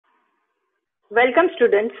Welcome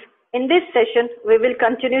students. In this session, we will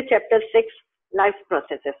continue chapter 6, life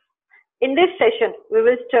processes. In this session, we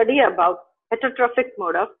will study about heterotrophic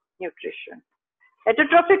mode of nutrition.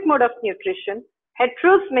 Heterotrophic mode of nutrition,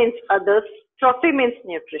 heteros means others, trophy means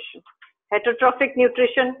nutrition. Heterotrophic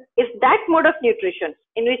nutrition is that mode of nutrition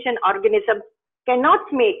in which an organism cannot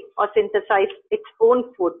make or synthesize its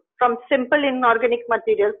own food from simple inorganic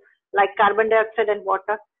materials like carbon dioxide and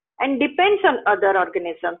water and depends on other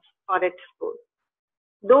organisms for its food.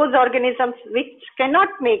 Those organisms which cannot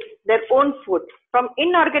make their own food from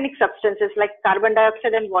inorganic substances like carbon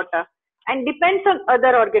dioxide and water and depends on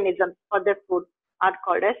other organisms for their food are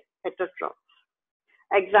called as heterotrophs.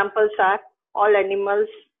 Examples are all animals,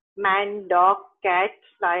 man, dog, cat,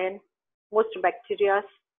 lion, most bacteria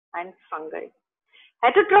and fungi.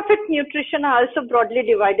 Heterotrophic nutrition are also broadly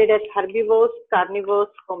divided as herbivores, carnivores,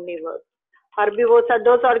 omnivores. Herbivores are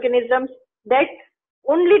those organisms that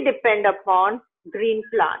only depend upon green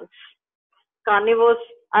plants. Carnivores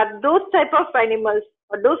are those type of animals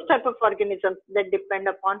or those type of organisms that depend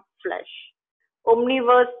upon flesh.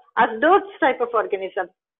 Omnivores are those type of organisms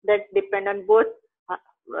that depend on both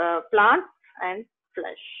plants and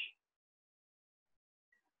flesh.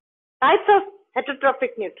 Types of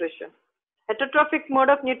heterotrophic nutrition. Heterotrophic mode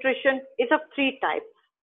of nutrition is of three types: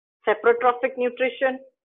 saprotrophic nutrition,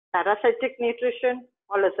 parasitic nutrition,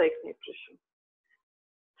 holotrophic nutrition.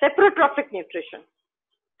 Saprotrophic nutrition.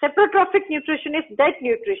 Saprotrophic nutrition is that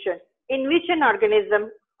nutrition in which an organism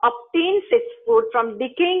obtains its food from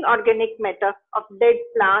decaying organic matter of dead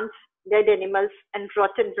plants, dead animals, and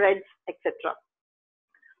rotten breads, etc.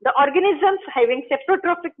 The organisms having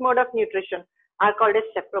saprotrophic mode of nutrition are called as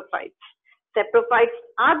saprophytes. Saprophytes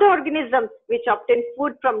are the organisms which obtain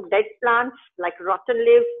food from dead plants like rotten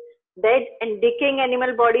leaves, dead and decaying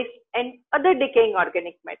animal bodies, and other decaying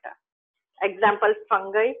organic matter. Example,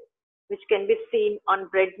 fungi, which can be seen on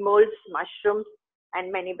bread molds, mushrooms,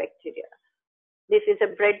 and many bacteria. This is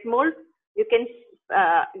a bread mold. You can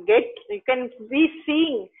be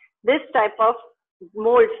seeing this type of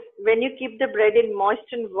molds when you keep the bread in moist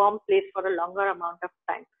and warm place for a longer amount of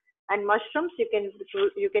time. And mushrooms, you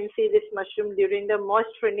can see this mushroom during the moist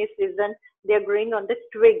rainy season. They are growing on the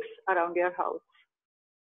twigs around your house.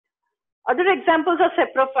 Other examples of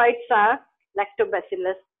saprophytes are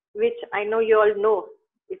lactobacillus, which I know you all know.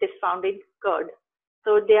 It is found in curd.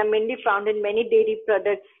 So they are mainly found in many dairy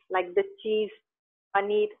products like the cheese,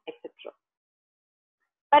 paneer, etc.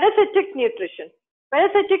 Parasitic nutrition.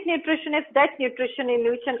 Parasitic nutrition is that nutrition in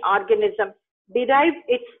which an organism derives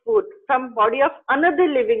its food from body of another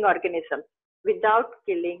living organism without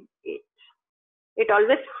killing it. It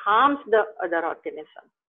always harms the other organism.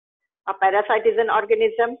 A parasite is an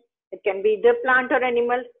organism. It can be either plant or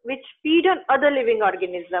animal which feed on other living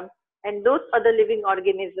organisms, and those other living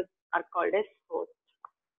organisms are called as hosts.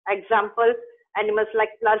 Example, animals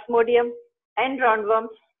like Plasmodium and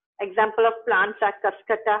roundworms. Example of plants are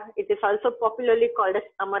Cuscuta. It is also popularly called as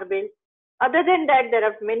Amoeba. Other than that, there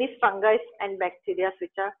are many fungi and bacteria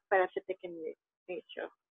which are parasitic in nature.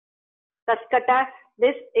 Cuscuta,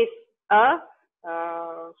 this is a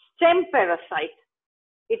stem parasite.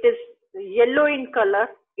 It is yellow in color.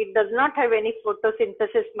 It does not have any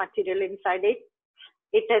photosynthesis material inside it.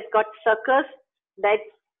 It has got suckers that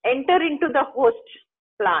enter into the host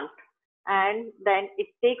plant, and then it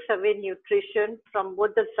takes away nutrition from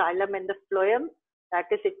both the xylem and the phloem. That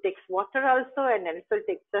is, it takes water also, and also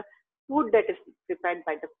takes the food that is prepared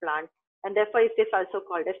by the plant, and therefore it is also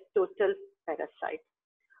called as total parasite.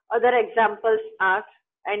 Other examples are,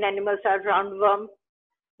 and animals are roundworm.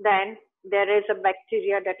 Then there is a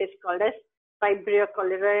bacteria that is called as Vibrio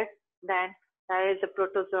cholerae. Then there is a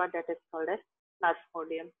protozoa that is called as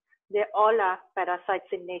Plasmodium. They all are parasites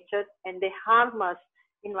in nature, and they harm us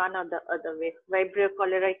in one or the other way. Vibrio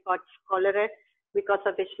cholerae causes cholera, because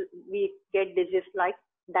of which we get disease like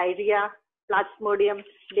diarrhea. Plasmodium,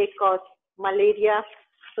 they cause malaria.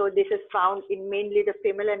 So this is found in mainly the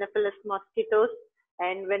female Anopheles mosquitoes.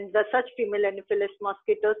 And when such female Anopheles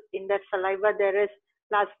mosquitoes, in their saliva there is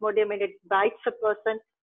Plasmodium and it bites a person,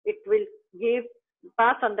 it will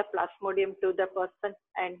pass on the Plasmodium to the person,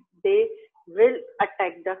 and they will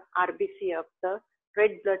attack the RBC of the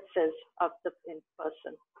red blood cells of the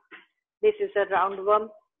person. This is a roundworm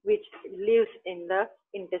which lives in the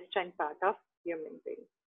intestine part of human being.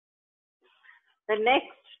 The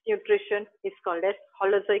next nutrition is called as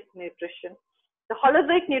holozoic nutrition. The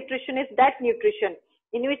holozoic nutrition is that nutrition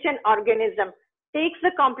in which an organism takes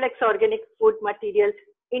the complex organic food materials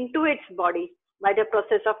into its body by the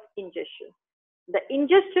process of ingestion. The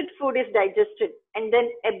ingested food is digested and then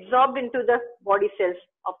absorbed into the body cells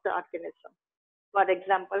of the organism. For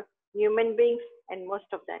example, human beings, and most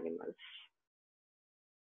of the animals.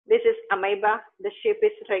 This is amoeba. The shape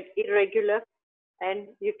is irregular, and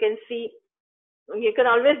you can see, you can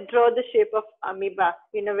always draw the shape of amoeba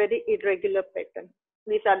in a very irregular pattern.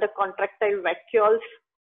 These are the contractile vacuoles.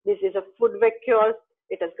 This is a food vacuole.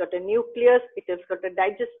 It has got a nucleus. It has got a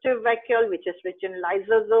digestive vacuole, which is rich in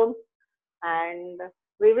lysosomes. And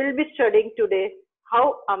we will be studying today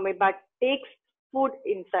how amoeba takes food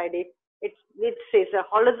inside it. It is a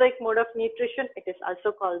holozoic mode of nutrition. It is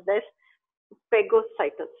also called as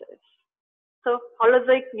phagocytosis. So,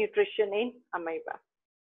 holozoic nutrition in amoeba.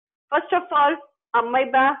 First of all,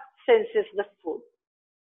 amoeba senses the food.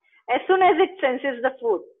 As soon as it senses the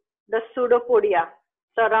food, the pseudopodia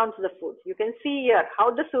surrounds the food. You can see here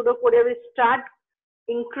how the pseudopodia will start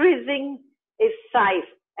increasing its size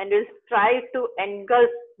and will try to engulf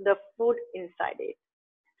the food inside it.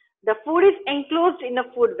 The food is enclosed in a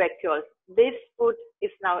food vacuole. This food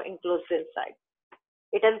is now enclosed inside.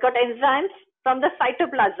 It has got enzymes from the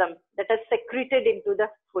cytoplasm that are secreted into the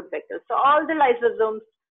food vacuole. So all the lysosomes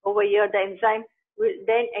over here, the enzyme will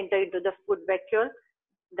then enter into the food vacuole.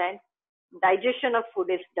 Then digestion of food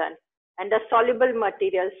is done and the soluble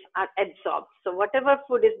materials are absorbed. So whatever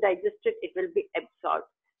food is digested, it will be absorbed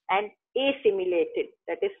and assimilated,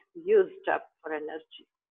 that is used up for energy.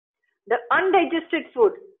 The undigested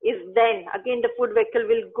food is then, again the food vacuole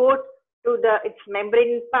will go to its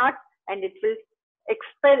membrane part and it will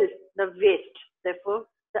expel the waste. Therefore,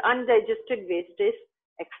 the undigested waste is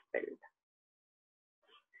expelled.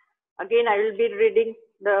 Again, I will be reading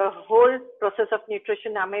the whole process of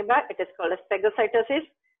nutrition amoeba. It is called as phagocytosis.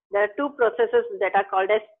 There are two processes that are called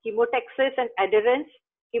as chemotaxis and adherence.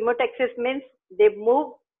 Chemotaxis means they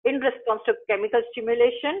move in response to chemical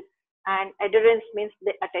stimulation, and adherence means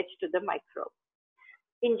they attach to the microbe.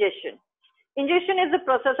 Ingestion. Ingestion is the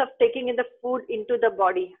process of taking in the food into the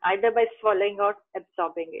body, either by swallowing or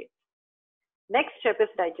absorbing it. Next step is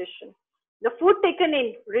digestion. The food taken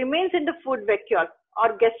in remains in the food vacuole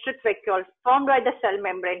or gastric vacuole formed by the cell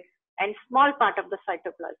membrane and small part of the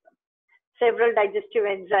cytoplasm. Several digestive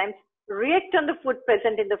enzymes react on the food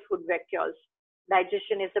present in the food vacuoles.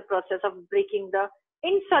 Digestion is the process of breaking the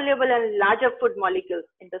insoluble and larger food molecules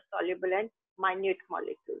into soluble and minute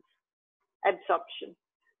molecules. Absorption.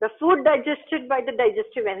 The food digested by the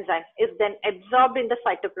digestive enzyme is then absorbed in the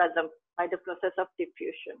cytoplasm by the process of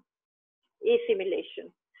diffusion. Assimilation.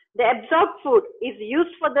 The absorbed food is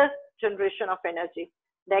used for the generation of energy.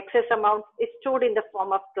 The excess amount is stored in the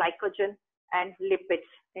form of glycogen and lipids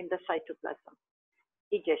in the cytoplasm.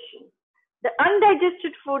 Ejection. The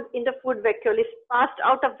undigested food in the food vacuole is passed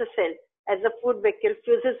out of the cell as the food vacuole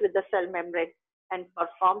fuses with the cell membrane and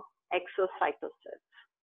performs exocytosis.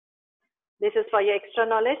 This is for your extra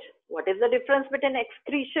knowledge. What is the difference between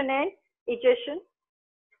excretion and ejection?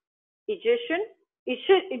 Ejection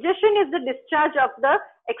is the discharge of the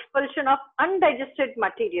expulsion of undigested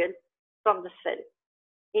material from the cell.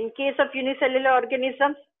 In case of unicellular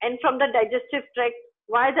organisms, and from the digestive tract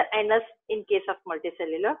via the anus in case of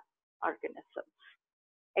multicellular organisms.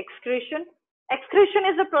 Excretion. Excretion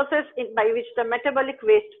is a process by which the metabolic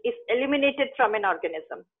waste is eliminated from an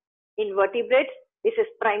organism. In vertebrates, this is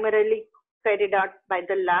primarily carried out by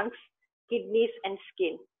the lungs, kidneys, and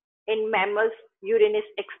skin. In mammals, urine is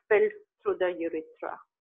expelled through the urethra.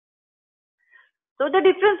 So the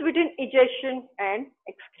difference between ejection and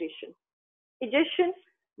excretion. Ejection,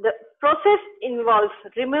 the process involves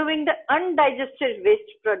removing the undigested waste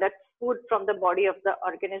products, food from the body of the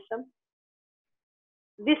organism.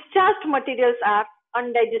 Discharged materials are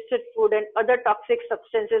undigested food and other toxic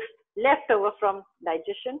substances left over from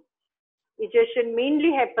digestion. Ejection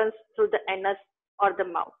mainly happens through the anus or the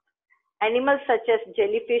mouth. Animals such as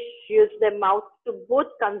jellyfish use their mouth to both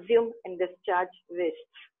consume and discharge waste.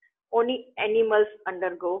 Only animals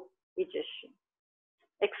undergo ejection.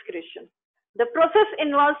 Excretion. The process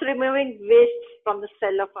involves removing waste from the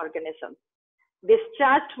cell of organisms.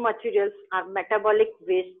 Discharged materials are metabolic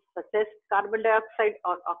waste such as carbon dioxide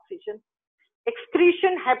or oxygen.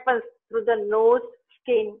 Excretion happens through the nose,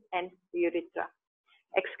 skin, and urethra.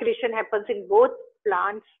 Excretion happens in both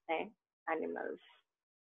plants and animals.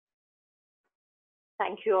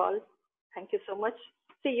 Thank you all. Thank you so much.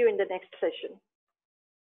 See you in the next session.